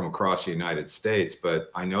listening from across the United States, but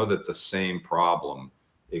I know that the same problem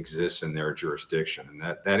exists in their jurisdiction. And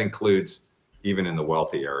that includes even in the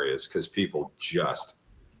wealthy areas, because people just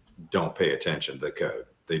don't pay attention to the code.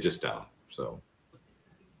 They just don't. So.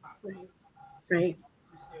 Right.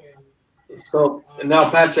 So now,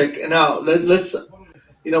 Patrick, let's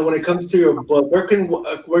when it comes to your book, where can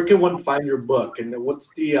one find your book, and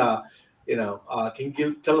what's the can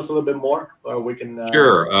you tell us a little bit more, or we can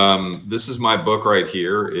Sure. This is my book right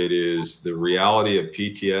here. It is The Reality of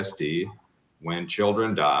PTSD When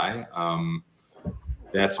Children Die.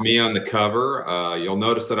 That's me on the cover. You'll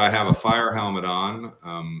notice that I have a fire helmet on.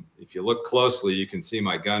 If you look closely, you can see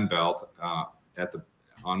my gun belt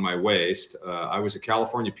on my waist. I was a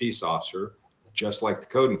California peace officer, just like the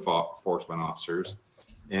code enforcement officers.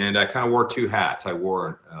 And I kind of wore two hats. I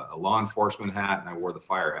wore a law enforcement hat, and I wore the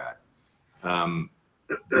fire hat.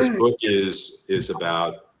 This book is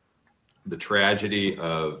about the tragedy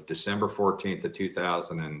of December 14th of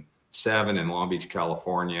 2007 in Long Beach,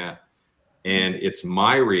 California. And it's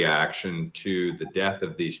my reaction to the death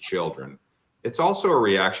of these children. It's also a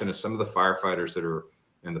reaction to some of the firefighters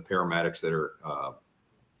and the paramedics that are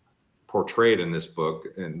portrayed in this book,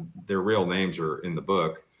 and their real names are in the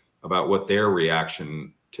book, about what their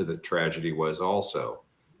reaction to the tragedy was also.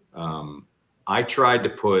 I tried to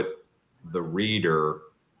put the reader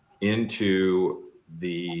I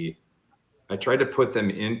tried to put them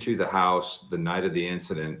into the house the night of the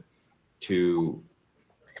incident to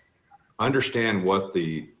understand what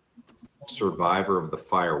the survivor of the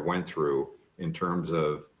fire went through in terms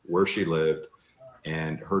of where she lived,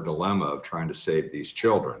 and her dilemma of trying to save these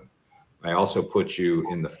children. I also put you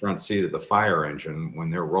in the front seat of the fire engine when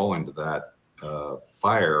they're rolling to that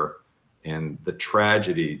fire, and the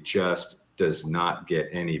tragedy just does not get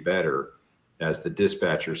any better as the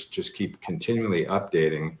dispatchers just keep continually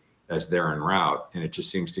updating as they're en route, and it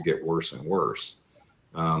just seems to get worse and worse.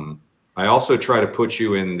 I also try to put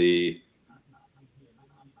you in the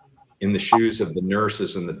shoes of the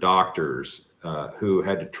nurses and the doctors who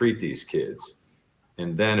had to treat these kids.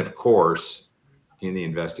 And then, of course, in the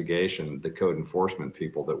investigation, the code enforcement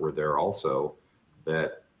people that were there also,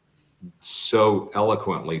 that so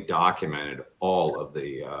eloquently documented all of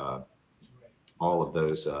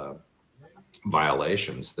those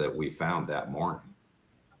violations that we found that morning.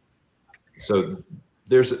 So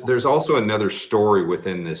there's also another story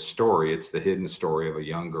within this story. It's the hidden story of a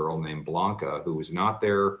young girl named Blanca who was not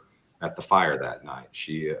there at the fire that night.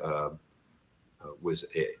 She was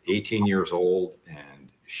 18 years old, and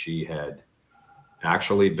she had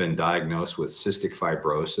actually been diagnosed with cystic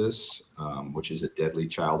fibrosis, which is a deadly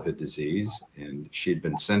childhood disease. And she'd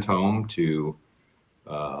been sent home to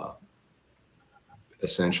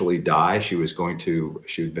essentially die.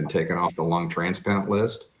 She'd been taken off the lung transplant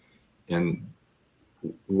list. And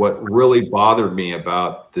what really bothered me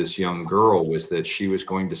about this young girl was that she was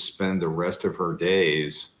going to spend the rest of her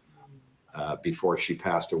days before she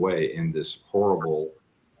passed away in this horrible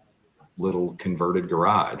little converted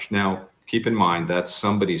garage. Now, keep in mind, that's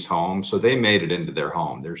somebody's home, so they made it into their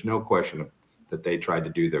home. There's no question that they tried to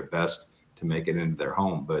do their best to make it into their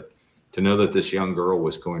home. But to know that this young girl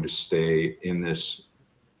was going to stay in this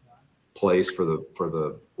place for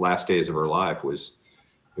the last days of her life was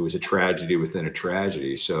a tragedy within a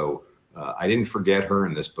tragedy. So I didn't forget her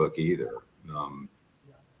in this book either.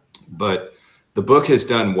 But the book has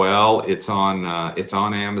done well. It's on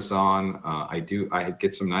Amazon. I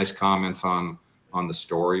get some nice comments on the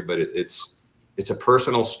story, but it's a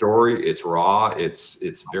personal story. It's raw.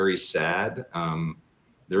 It's very sad.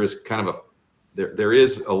 There is there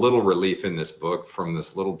is a little relief in this book from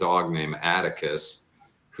this little dog named Atticus,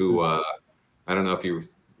 who I don't know if you've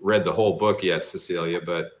read the whole book yet, Cecilia,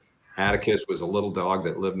 but Atticus was a little dog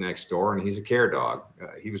that lived next door, and he's a care dog.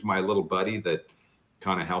 He was my little buddy that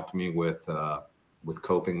kind of helped me with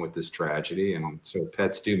coping with this tragedy. And so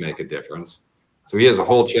pets do make a difference. So he has a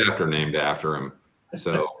whole chapter named after him.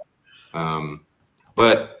 So,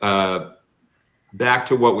 but back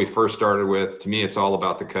to what we first started with, to me, it's all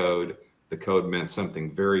about the code. The code meant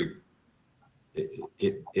something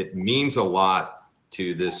it means a lot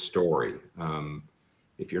to this story.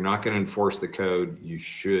 If you're not going to enforce the code, you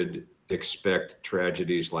should expect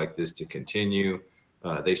tragedies like this to continue.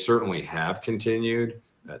 They certainly have continued.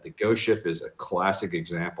 The Ghost Ship is a classic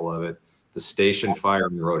example of it. The station fire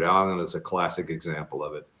in Rhode Island is a classic example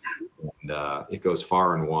of it. And it goes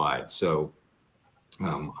far and wide. So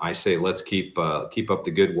I say let's keep up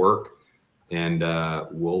the good work, and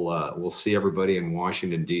we'll see everybody in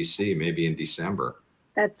Washington, D.C. maybe in December.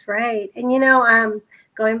 That's right. And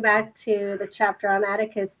going back to the chapter on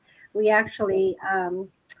Atticus, we actually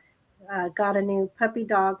got a new puppy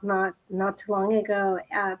dog not too long ago,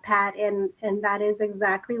 Pat, and that is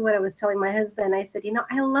exactly what I was telling my husband. I said,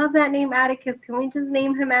 I love that name Atticus. Can we just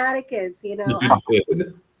name him Atticus?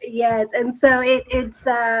 Yes, and so it's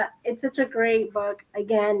such a great book.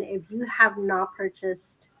 Again, if you have not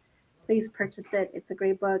purchased, please purchase it. It's a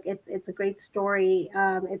great book. It's a great story.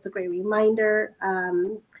 It's a great reminder.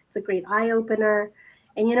 It's a great eye opener.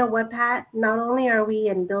 And you know what, Pat? Not only are we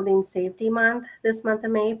in Building Safety Month this month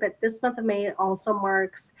of May, but this month of May also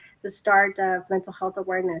marks the start of Mental Health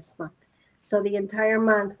Awareness Month. So the entire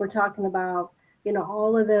month, we're talking about,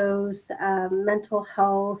 all of those mental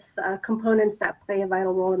health components that play a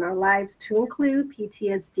vital role in our lives, to include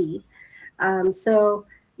PTSD.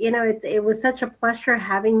 It was such a pleasure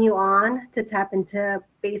having you on to tap into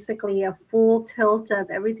basically a full tilt of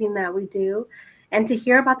everything that we do, and to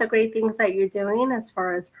hear about the great things that you're doing as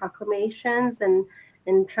far as proclamations and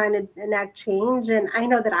trying to enact change. And I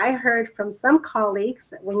know that I heard from some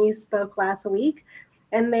colleagues when you spoke last week,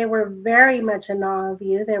 and they were very much in awe of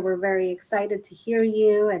you. They were very excited to hear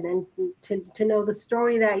you and to know the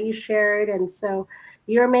story that you shared. And so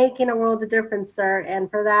you're making a world of difference, sir.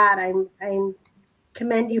 And for that, I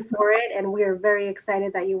commend you for it. And we are very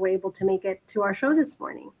excited that you were able to make it to our show this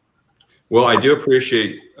morning. Well, I do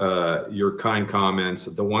appreciate your kind comments.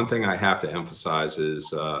 The one thing I have to emphasize is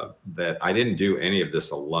that I didn't do any of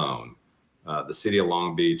this alone. The city of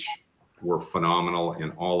Long Beach were phenomenal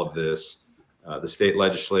in all of this. The state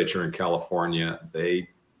legislature in California, they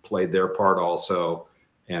played their part also.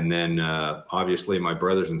 And then obviously my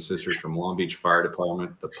brothers and sisters from Long Beach Fire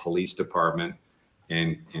Department, the police department,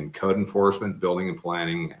 and code enforcement, building and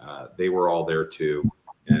planning. They were all there too.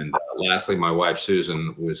 And lastly, my wife,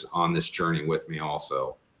 Susan, was on this journey with me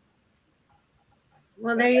also.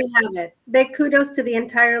 Well, there you have it. Big kudos to the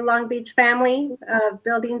entire Long Beach family of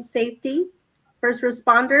building safety, first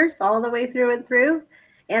responders all the way through and through,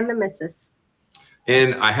 and the missus.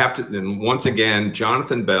 And I have to, and once again,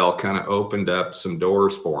 Jonathan Bell kind of opened up some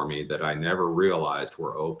doors for me that I never realized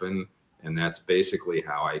were open. And that's basically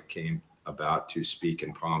how I came about to speak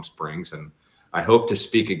in Palm Springs. And I hope to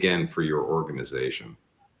speak again for your organization.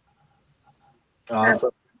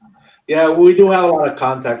 Awesome. Yeah, we do have a lot of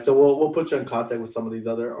contacts, so we'll put you in contact with some of these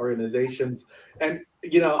other organizations. And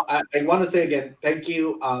I want to say again, thank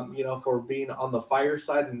you, for being on the fire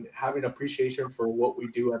side and having appreciation for what we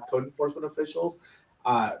do as code enforcement officials.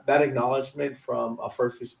 That acknowledgement from a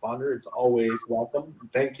first responder, it's always welcome.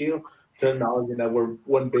 Thank you to acknowledging that we're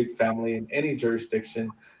one big family in any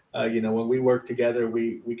jurisdiction. When we work together,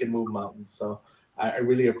 we can move mountains. So I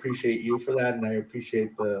really appreciate you for that, and I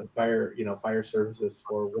appreciate the fire services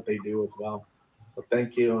for what they do as well. So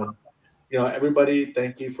thank you, and everybody,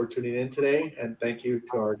 thank you for tuning in today, and thank you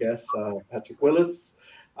to our guest Patrick Willis.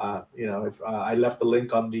 If I left the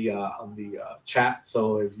link on the chat,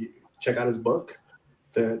 so if you check out his book,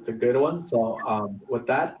 it's a good one. So with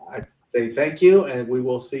that, I say thank you, and we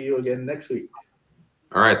will see you again next week.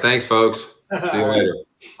 All right, thanks, folks. See you later.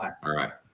 Bye. All right.